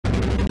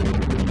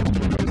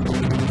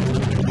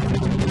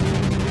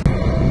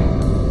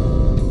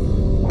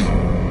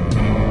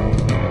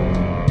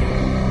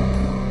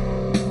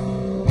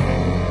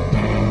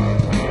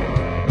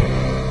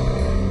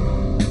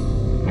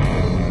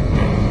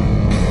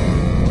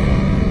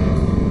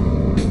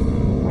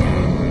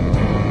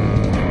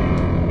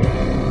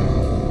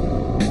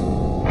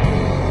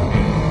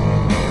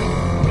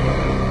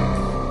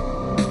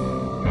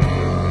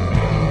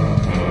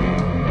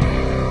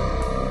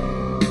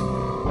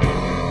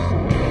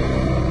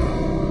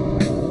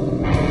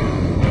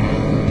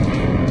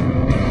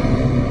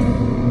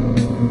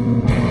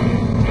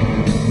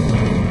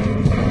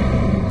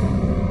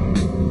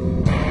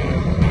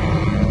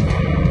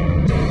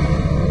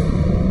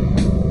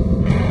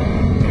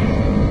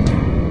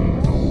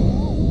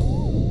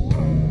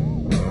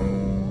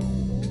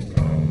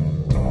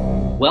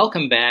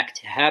Welcome back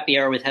to Happy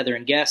Hour with Heather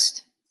and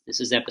Guest. This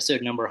is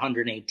episode number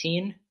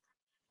 118.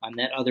 I'm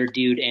that other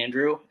dude,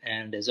 Andrew,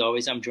 and as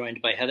always, I'm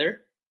joined by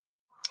Heather.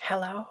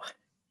 Hello.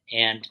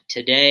 And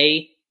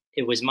today,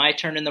 it was my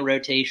turn in the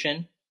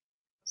rotation,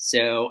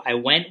 so I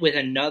went with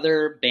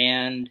another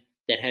band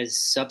that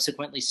has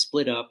subsequently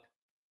split up,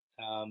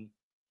 um,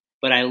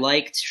 but I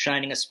liked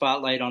shining a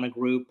spotlight on a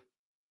group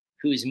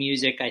whose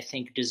music I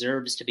think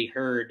deserves to be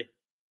heard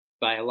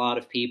by a lot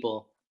of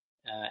people.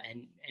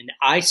 And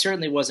I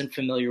certainly wasn't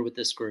familiar with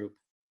this group.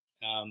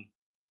 Um,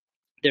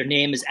 their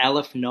name is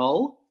Aleph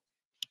Null.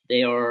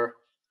 They are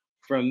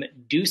from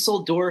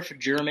Dusseldorf,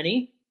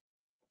 Germany,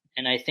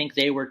 and I think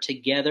they were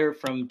together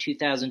from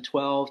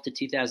 2012 to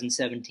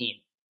 2017.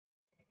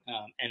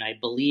 And I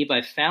believe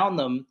I found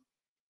them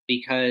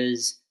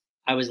because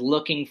I was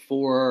looking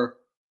for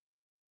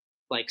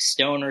like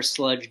stoner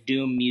sludge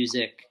doom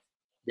music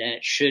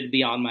that should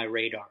be on my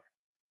radar,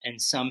 and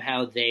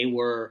somehow they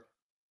were.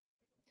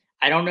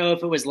 I don't know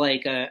if it was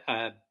like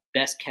a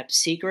best kept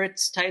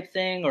secrets type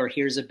thing or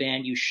here's a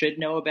band you should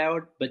know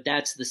about, but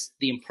that's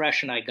the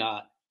impression I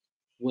got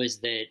was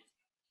that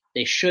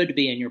they should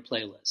be in your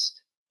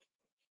playlist.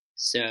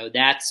 So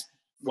that's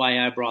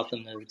why I brought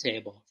them to the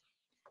table.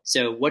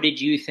 So what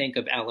did you think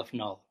of Aleph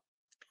Null?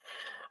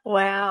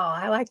 Wow,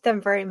 I like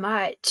them very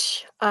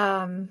much.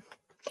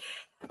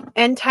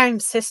 End Time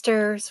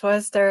Sisters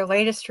was their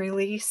latest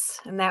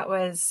release, and that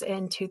was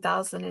in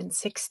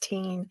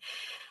 2016.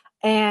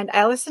 And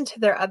I listened to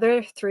their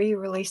other three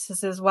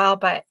releases as well,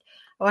 but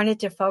I wanted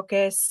to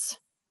focus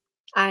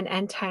on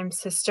End Time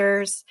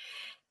Sisters.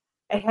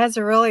 It has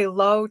a really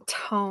low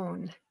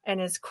tone and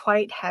is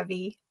quite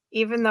heavy.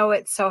 Even though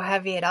it's so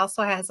heavy, it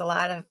also has a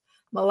lot of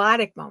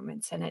melodic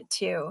moments in it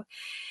too.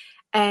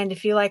 And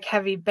if you like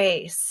heavy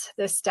bass,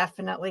 this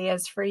definitely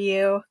is for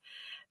you.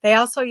 They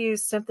also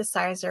use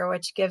synthesizer,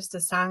 which gives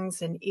the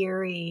songs an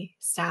eerie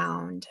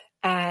sound.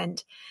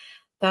 And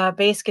the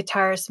bass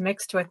guitars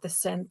mixed with the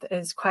synth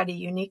is quite a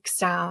unique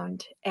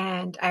sound.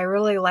 And I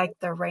really like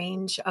the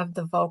range of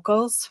the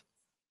vocals.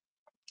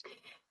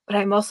 But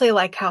I mostly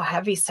like how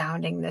heavy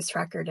sounding this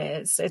record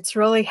is. It's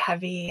really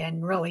heavy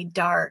and really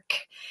dark.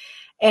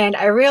 And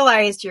I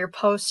realized your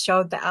post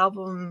showed the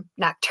album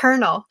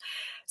Nocturnal.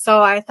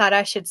 So I thought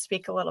I should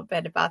speak a little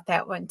bit about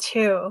that one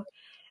too.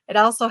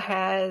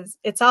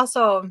 It's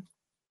also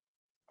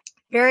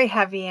very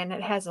heavy and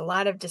it has a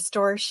lot of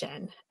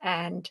distortion.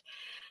 And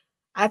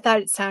I thought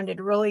it sounded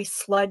really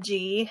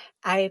sludgy.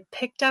 I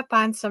picked up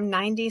on some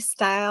 90s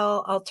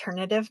style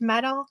alternative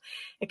metal.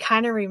 It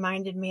kind of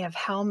reminded me of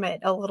Helmet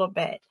a little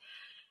bit.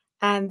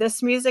 And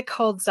this music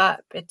holds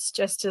up. It's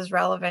just as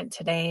relevant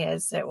today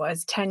as it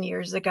was 10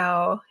 years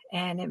ago.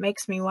 And it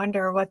makes me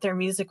wonder what their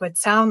music would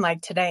sound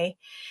like today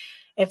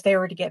if they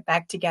were to get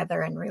back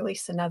together and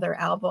release another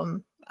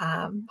album.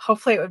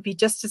 Hopefully, it would be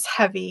just as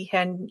heavy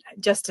and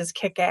just as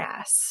kick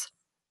ass.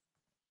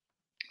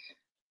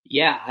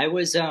 Yeah, I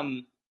was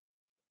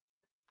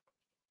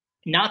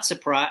not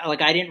surprised.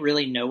 Like I didn't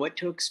really know what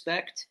to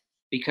expect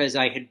because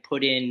I had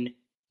put in,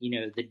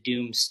 the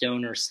doom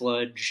stoner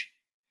sludge.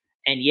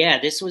 And yeah,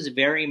 this was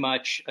very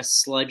much a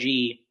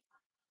sludgy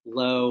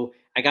low.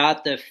 I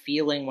got the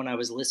feeling when I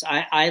was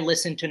listening. I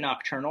listened to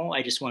Nocturnal.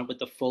 I just went with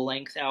the full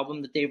length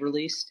album that they've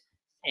released,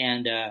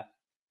 and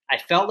I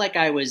felt like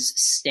I was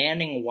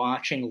standing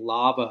watching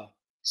lava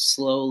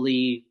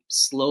slowly,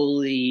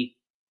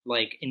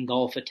 like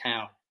engulf a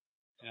town.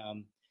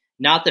 Um,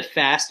 Not the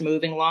fast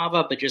moving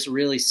lava, but just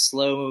really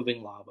slow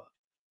moving lava.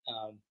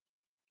 Um,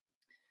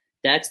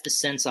 that's the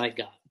sense I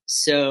got.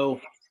 So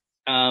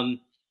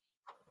um,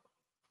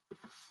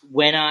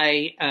 when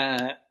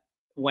I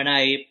when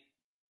I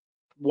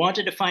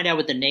wanted to find out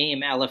what the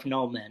name Aleph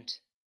Null meant,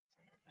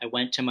 I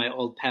went to my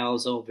old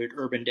pals over at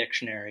Urban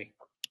Dictionary.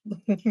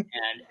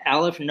 And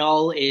Aleph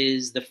Null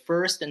is the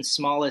first and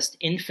smallest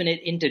infinite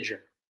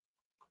integer.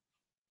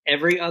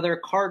 Every other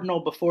cardinal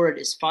before it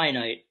is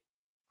finite.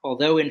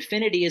 Although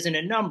infinity isn't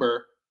a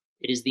number,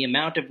 it is the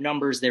amount of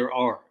numbers there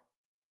are.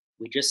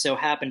 We just so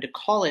happen to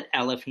call it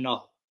Aleph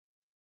Null.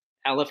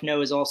 Aleph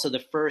Null is also the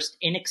first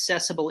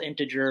inaccessible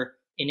integer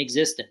in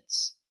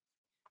existence.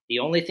 The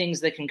only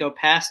things that can go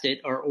past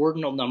it are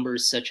ordinal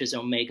numbers such as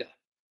omega.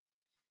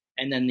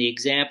 And then the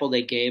example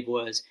they gave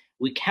was,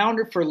 we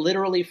counted for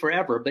literally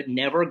forever, but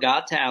never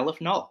got to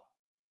Aleph Null.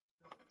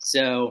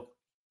 So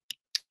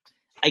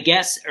I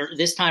guess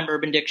this time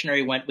Urban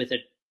Dictionary went with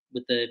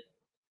the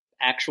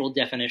actual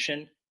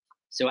definition.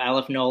 So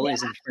Aleph Null Yeah.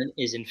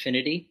 is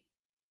infinity.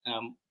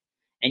 Um,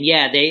 and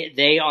yeah,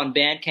 they on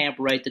Bandcamp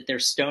write that they're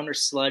stoner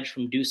sludge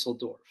from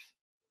Dusseldorf.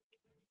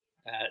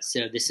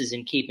 So this is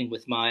in keeping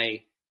with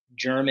my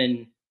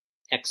German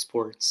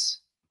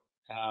exports.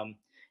 Um,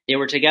 they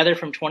were together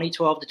from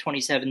 2012 to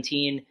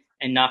 2017,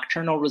 and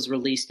Nocturnal was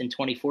released in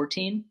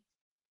 2014.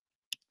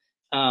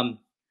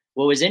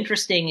 What was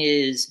interesting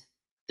is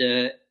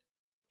the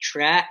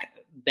track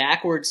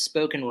Backwards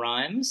Spoken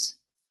Rhymes.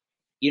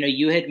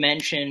 You had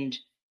mentioned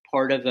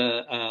part of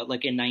a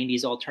like a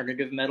 90s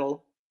alternative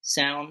metal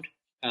sound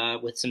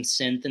with some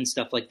synth and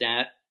stuff like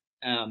that.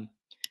 Um,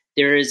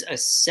 There is a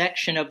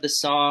section of the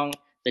song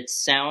that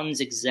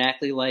sounds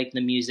exactly like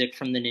the music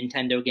from the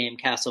Nintendo game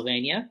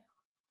Castlevania.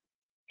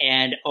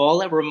 And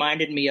all it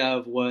reminded me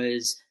of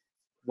was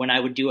when I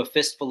would do a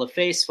Fistful of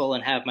Faithful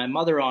and have my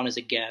mother on as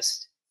a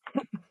guest,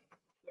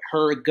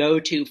 her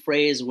go-to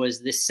phrase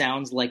was, "This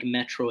sounds like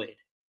Metroid,"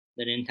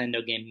 the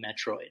Nintendo game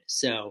Metroid.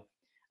 So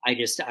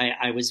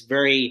I was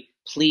very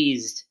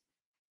pleased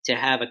to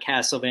have a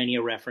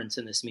Castlevania reference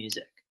in this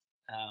music.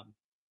 Um,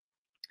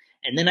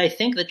 and then I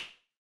think that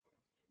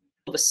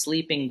 "The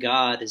Sleeping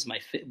God"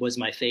 was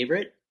my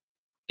favorite,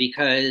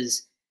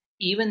 because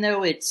even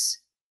though it's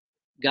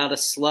got a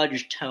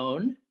sludge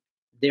tone,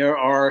 there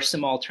are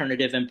some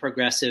alternative and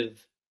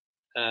progressive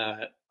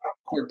uh,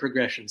 chord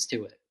progressions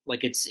to it.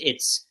 Like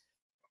it's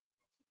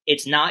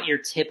not your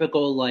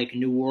typical like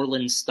New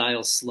Orleans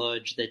style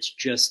sludge that's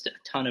just a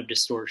ton of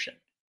distortion.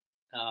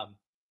 Um,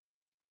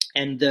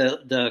 and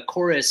the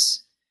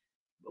chorus,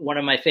 one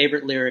of my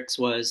favorite lyrics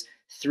was,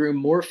 "Through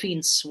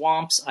morphine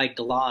swamps I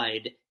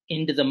glide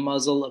into the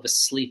muzzle of a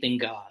sleeping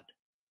god."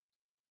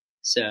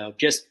 So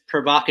just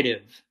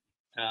provocative.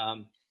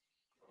 Um,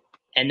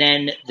 and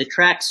then the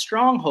track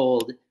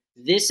 "Stronghold."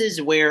 This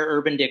is where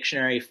Urban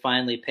Dictionary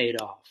finally paid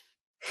off.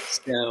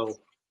 So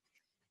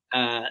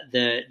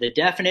the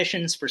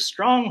definitions for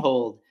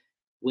stronghold,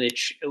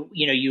 which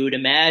you would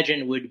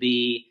imagine would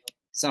be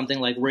something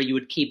like where you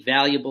would keep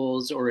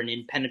valuables or an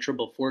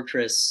impenetrable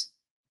fortress.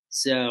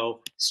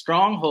 So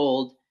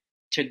stronghold: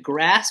 to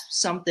grasp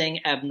something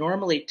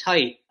abnormally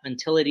tight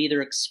until it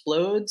either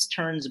explodes,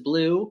 turns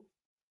blue,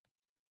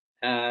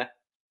 uh,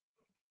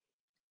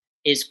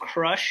 is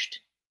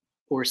crushed,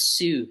 or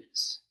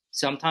soothes.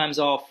 Sometimes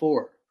all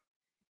four.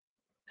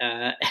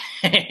 Uh,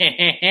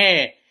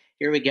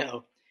 here we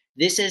go.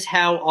 "This is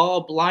how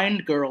all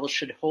blind girls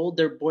should hold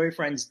their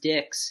boyfriend's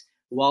dicks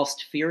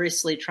whilst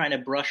furiously trying to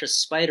brush a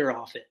spider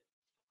off it."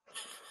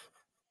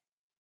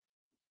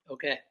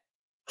 Okay.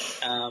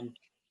 Um,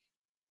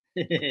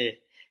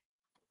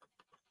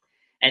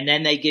 and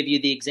then they give you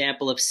the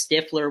example of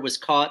Stifler was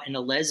caught in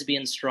a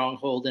lesbian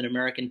stronghold in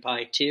American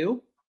Pie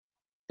 2.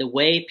 The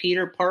way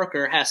Peter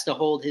Parker has to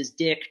hold his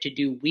dick to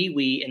do wee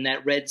wee in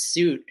that red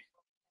suit.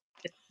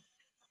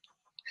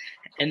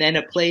 And then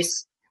a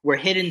place where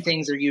hidden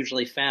things are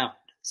usually found.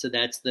 So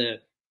that's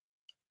the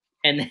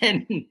and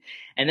then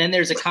and then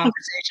there's a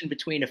conversation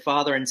between a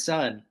father and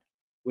son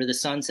where the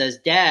son says,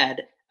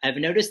 "Dad, I've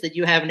noticed that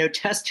you have no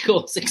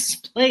testicles.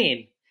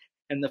 Explain."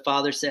 And the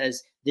father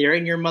says, "They're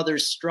in your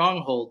mother's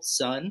stronghold,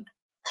 son."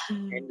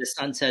 And the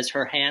son says,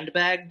 "Her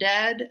handbag,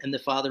 Dad?" And the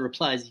father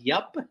replies,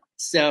 "Yup."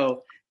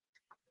 So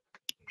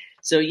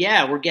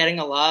yeah, we're getting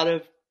a lot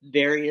of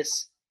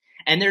various,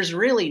 and there's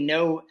really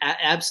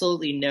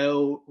absolutely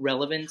no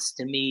relevance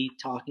to me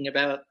talking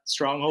about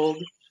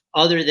Stronghold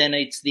other than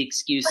it's the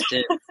excuse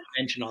to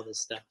mention all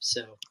this stuff.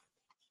 So,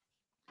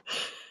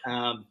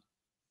 um,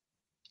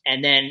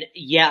 and then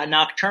yeah,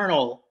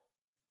 Nocturnal,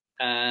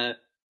 uh,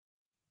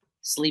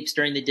 sleeps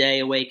during the day,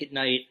 awake at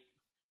night.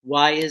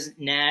 Why is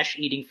Nash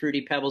eating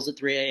Fruity Pebbles at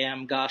 3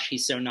 a.m.? Gosh,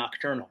 he's so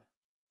nocturnal.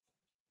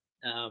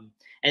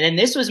 And then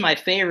this was my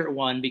favorite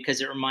one because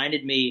it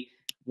reminded me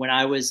when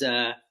I was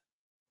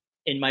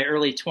in my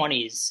early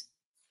 20s,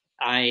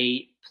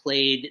 I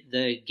played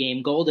the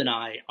game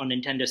GoldenEye on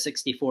Nintendo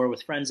 64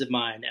 with friends of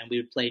mine, and we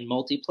would play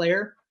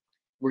multiplayer,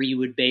 where you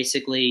would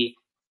basically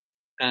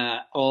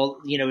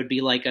it'd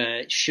be like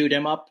a shoot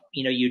 'em up.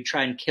 You'd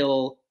try and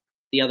kill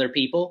the other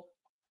people,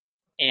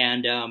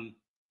 and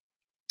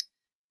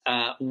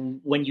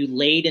when you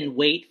laid in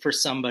wait for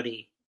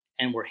somebody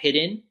and were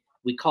hidden,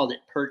 we called it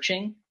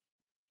perching,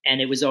 and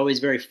it was always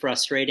very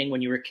frustrating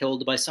when you were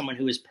killed by someone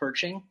who was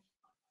perching.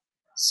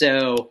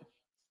 So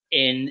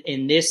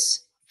in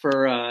this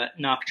for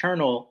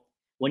Nocturnal,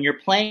 when you're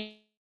playing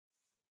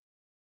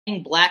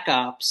Black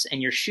Ops and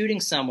you're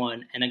shooting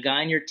someone and a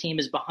guy on your team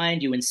is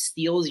behind you and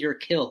steals your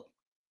kill,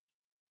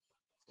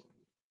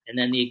 and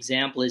then the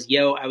example is,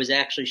 "Yo, I was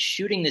actually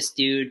shooting this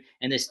dude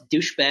and this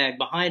douchebag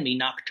behind me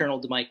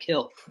nocturnal to my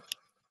kill."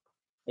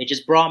 It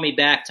just brought me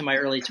back to my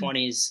early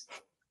 20s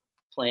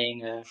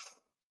playing.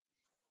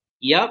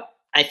 Yep,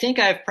 I think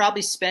I've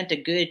probably spent a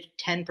good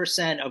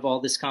 10% of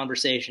all this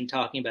conversation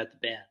talking about the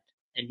band,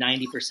 and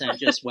 90%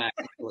 just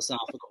waxing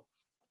philosophical.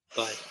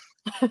 But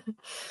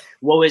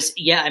what was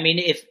yeah? I mean,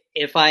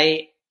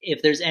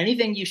 if there's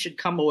anything you should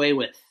come away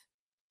with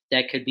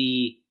that could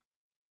be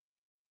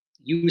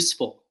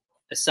useful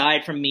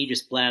aside from me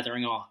just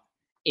blathering on,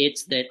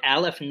 it's that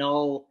Aleph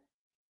Null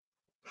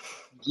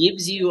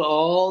gives you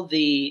all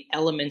the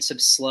elements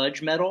of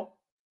sludge metal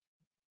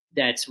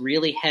that's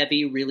really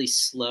heavy, really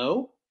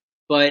slow,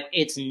 but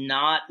it's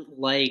not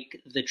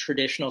like the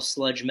traditional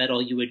sludge metal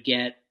you would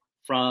get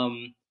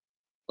from,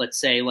 let's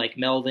say, like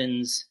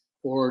Melvin's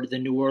or the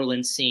New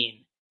Orleans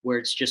scene, where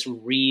it's just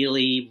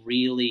really,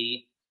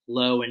 really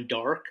low and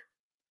dark.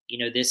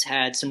 This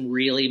had some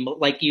really,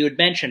 like you had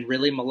mentioned,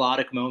 really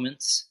melodic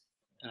moments.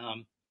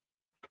 Um,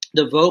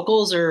 the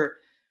vocals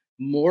are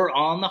more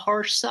on the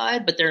harsh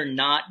side, but they're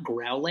not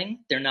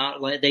growling. They're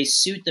not like they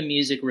suit the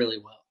music really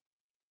well.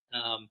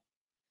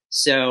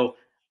 So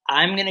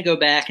I'm gonna go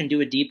back and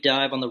do a deep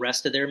dive on the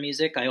rest of their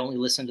music. I only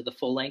listened to the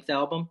full length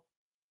album.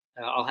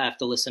 I'll have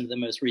to listen to the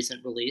most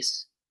recent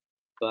release,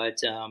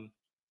 but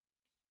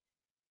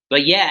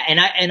yeah,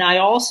 and I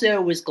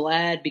also was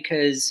glad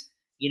because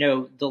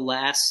the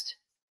last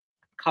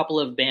couple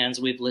of bands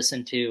we've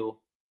listened to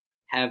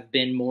have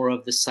been more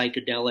of the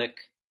psychedelic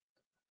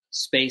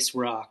space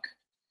rock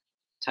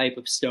type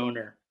of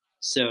stoner.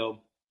 So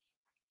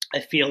I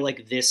feel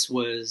like this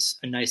was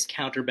a nice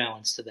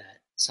counterbalance to that.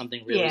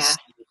 Something really Yeah.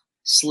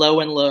 slow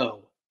and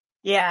low.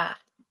 Yeah.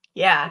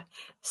 Yeah.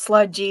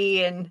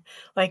 Sludgy and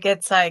like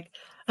it's like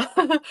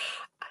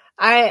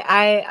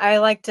I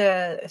like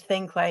to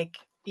think like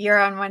you're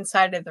on one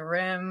side of the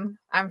room,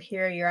 I'm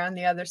here, you're on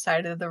the other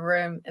side of the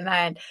room, and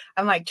then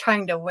I'm like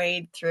trying to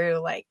wade through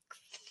like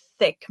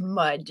thick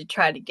mud to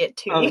try to get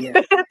to Oh you.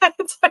 yeah,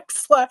 That's like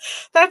sludge.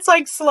 That's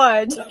like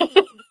sludge.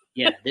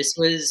 yeah. This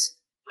was,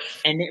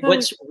 and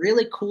what's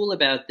really cool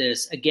about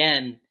this,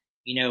 again,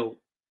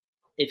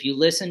 if you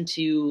listen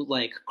to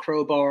like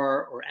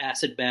Crowbar or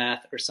Acid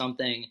Bath or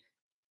something,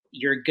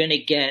 you're gonna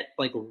get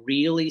like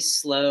really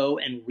slow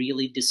and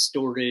really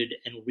distorted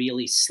and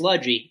really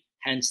sludgy,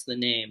 hence the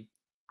name,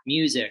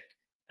 music.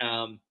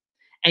 Um,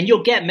 and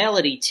you'll get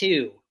melody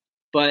too.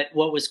 But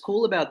what was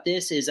cool about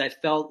this is I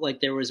felt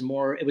like there was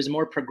more. It was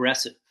more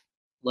progressive.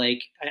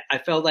 Like I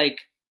felt like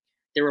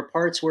there were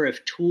parts where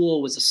if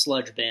Tool was a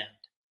sludge band,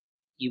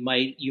 you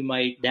might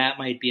that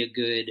might be a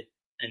good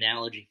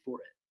analogy for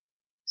it.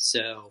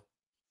 So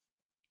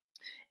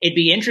it'd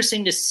be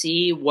interesting to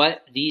see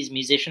what these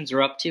musicians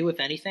are up to, if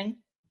anything,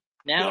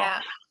 now.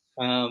 Yeah.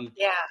 Um,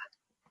 Yeah.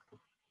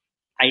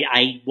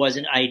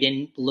 I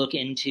didn't look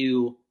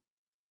into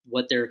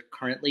what they're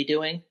currently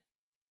doing.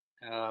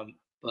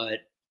 But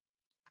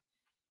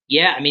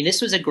yeah, I mean,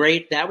 that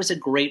was a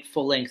great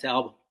full length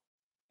album.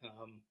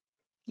 Um,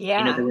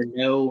 Yeah. there were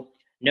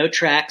no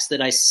tracks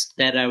that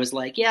I was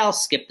like, yeah, I'll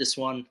skip this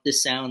one.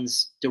 This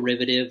sounds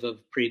derivative of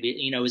previous.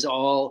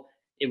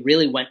 It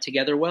really went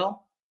together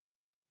well.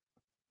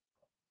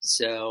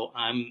 So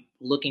I'm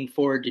looking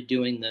forward to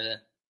doing the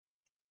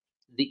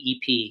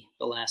EP,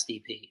 the last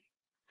EP.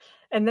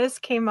 And this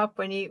came up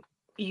when you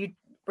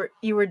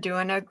you were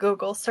doing a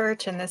Google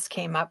search and this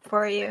came up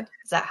for you?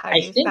 Is that how I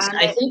you think found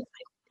I it? think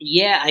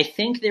yeah, I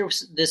think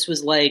this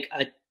was like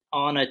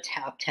on a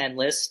top 10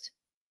 list,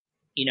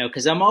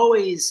 because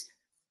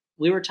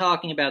we were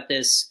talking about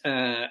this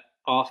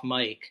off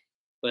mic,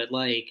 but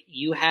like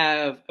you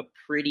have a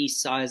pretty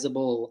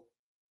sizable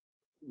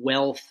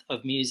wealth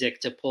of music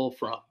to pull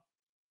from.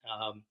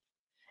 Um,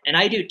 and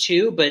I do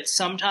too, but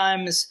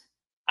sometimes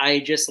I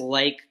just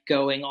like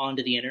going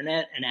onto the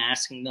internet and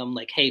asking them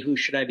like, "Hey, who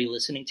should I be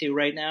listening to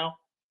right now?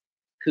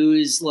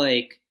 Who's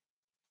like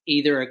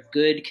either a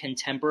good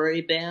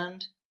contemporary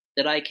band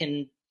that I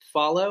can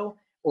follow,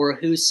 or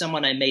who's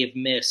someone I may have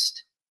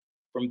missed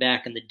from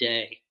back in the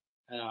day?"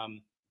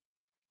 Um,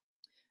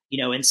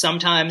 and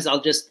sometimes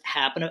I'll just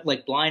happen to,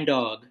 like, Blind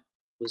Dog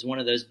was one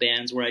of those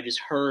bands where I just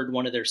heard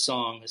one of their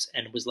songs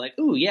and was like,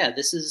 "Ooh, yeah,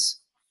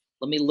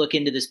 let me look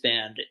into this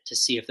band to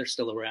see if they're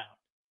still around."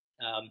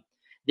 Um,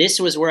 this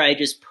was where I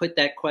just put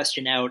that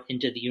question out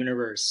into the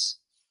universe,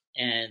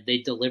 and they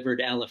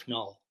delivered Aleph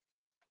Null.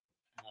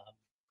 Um,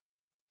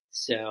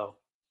 so,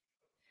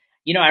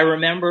 I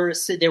remember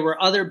there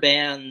were other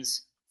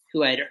bands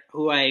who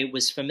I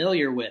was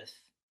familiar with,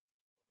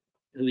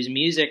 whose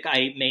music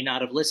I may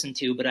not have listened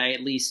to, but I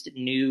at least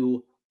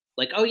knew,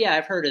 like, oh yeah,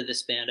 I've heard of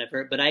this band,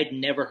 but I'd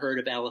never heard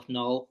of Aleph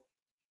Null,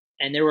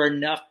 and there were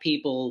enough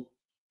people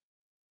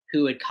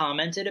who had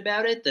commented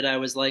about it that I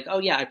was like, oh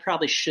yeah, I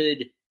probably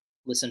should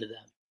listen to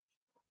them.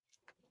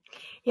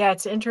 Yeah,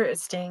 it's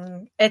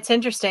interesting. It's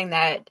interesting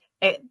that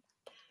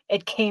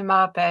it came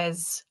up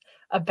as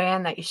a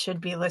band that you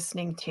should be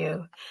listening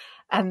to,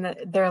 and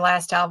their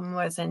last album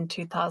was in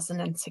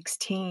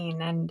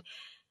 2016, and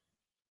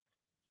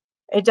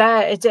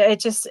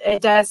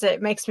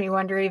it makes me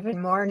wonder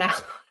even more now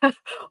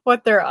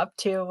what they're up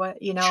to,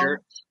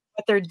 Sure.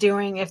 what they're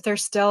doing, if they're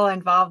still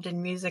involved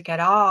in music at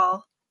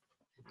all,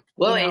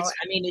 Well, you know.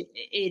 I mean,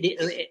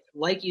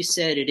 like you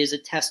said, it is a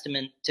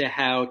testament to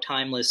how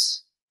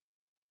timeless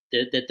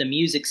that the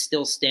music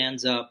still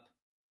stands up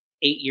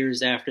 8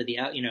 years after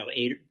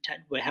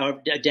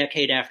however, a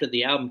decade after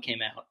the album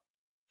came out.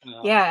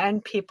 Yeah,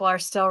 and people are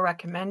still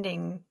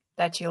recommending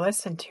that you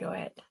listen to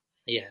it,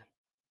 Yeah,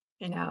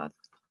 you know.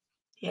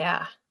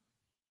 Yeah.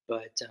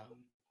 but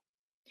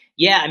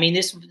yeah, I mean,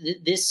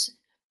 this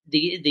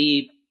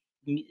the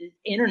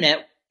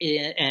internet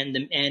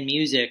and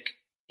music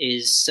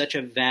is such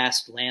a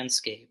vast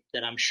landscape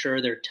that I'm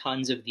sure there are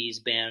tons of these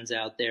bands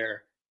out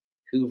there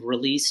who've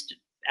released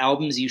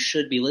albums you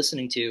should be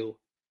listening to,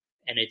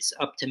 and it's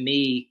up to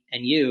me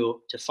and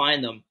you to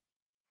find them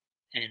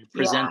and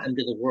present Yeah. them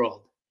to the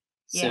world.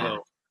 Yeah.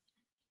 So,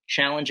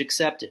 challenge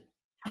accepted.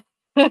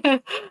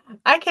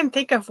 I can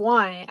think of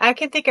one. I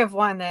can think of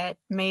one that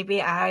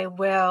maybe I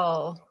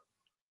will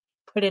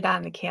put it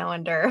on the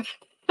calendar.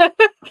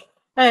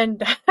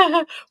 And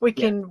we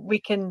Yeah. can we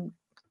can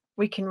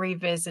we can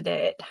revisit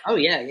it. Oh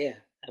yeah, yeah,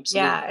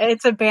 absolutely. Yeah,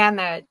 it's a band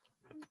that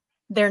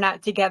they're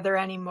not together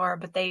anymore,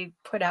 but they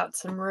put out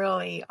some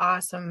really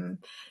awesome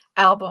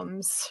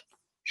albums,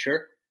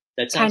 Sure,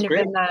 that sounds kind of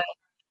great. in the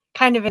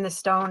kind of in the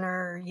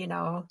stoner,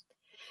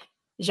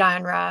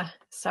 genre.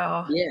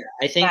 So Yeah,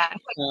 I think yeah,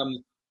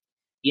 um,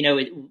 you know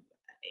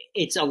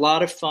it's a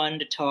lot of fun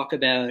to talk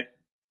about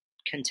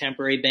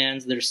contemporary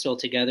bands that are still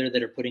together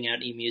that are putting out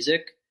new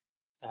music.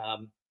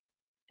 Um,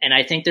 and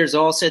I think there's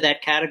also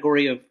that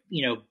category of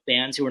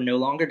bands who are no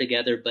longer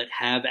together but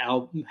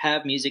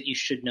have music you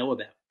should know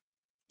about.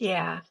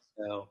 yeah,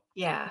 So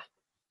yeah.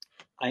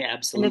 I And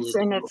absolutely it's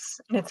and agree.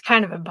 it's and it's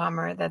kind of a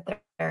bummer that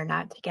they're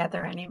not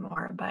together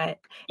anymore, but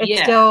it's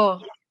Yeah,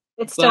 still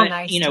it's still but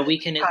nice to we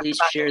can at talk least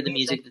about their share the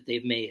music. music that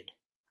they've made.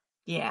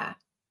 Yeah,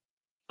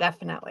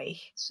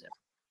 definitely. So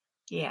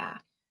Yeah.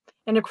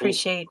 And cool,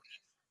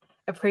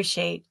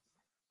 appreciate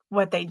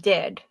what they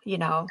did,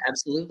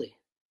 absolutely,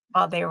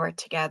 while they were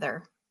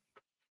together.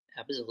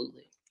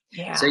 absolutely.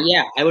 So Yeah.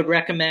 yeah, I would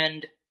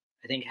recommend.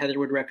 I think Heather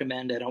would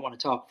recommend. I don't want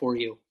to talk for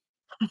you,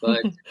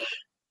 but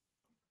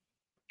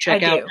I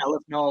check out do.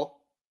 Aleph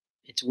Null.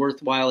 It's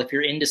worthwhile if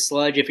you're into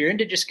sludge. If you're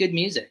into just good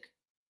music.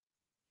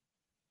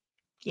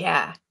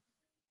 Yeah.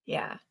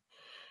 Yeah.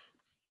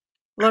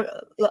 Look,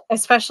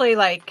 especially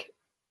like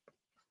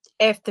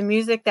if the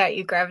music that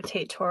you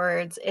gravitate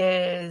towards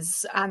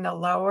is on the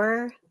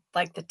lower,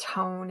 like the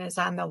tone is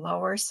on the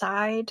lower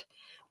side,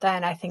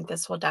 then I think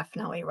this will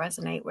definitely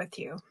resonate with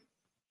you.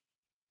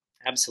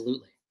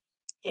 Absolutely.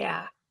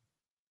 Yeah.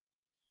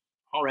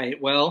 All right.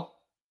 Well,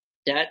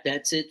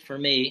 that's it for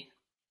me.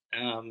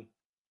 Um,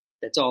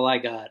 that's all I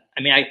got.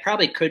 I mean, I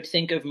probably could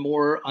think of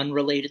more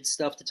unrelated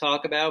stuff to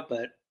talk about,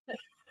 but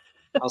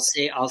I'll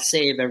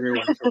save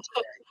everyone for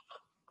today.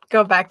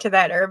 Go back to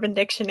that Urban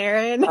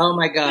Dictionary. Oh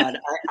my God,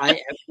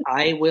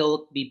 I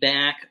will be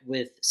back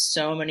with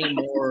so many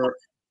more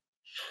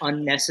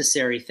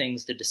unnecessary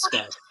things to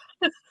discuss.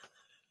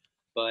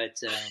 But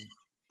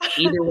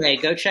either way,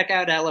 go check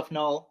out Aleph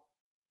Null,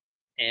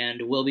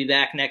 and we'll be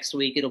back next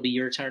week. It'll be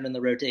your turn in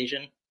the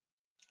rotation.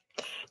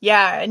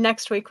 Yeah, and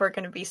next week we're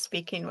going to be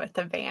speaking with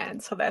the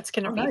band, so that's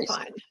going to Oh, be nice.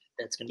 fun.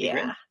 That's going to be Yeah.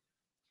 great.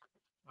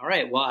 All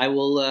right. Well, I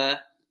will.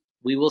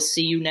 We will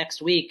see you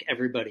next week,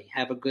 everybody.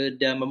 Have a good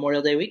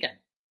Memorial Day weekend.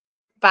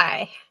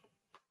 Bye.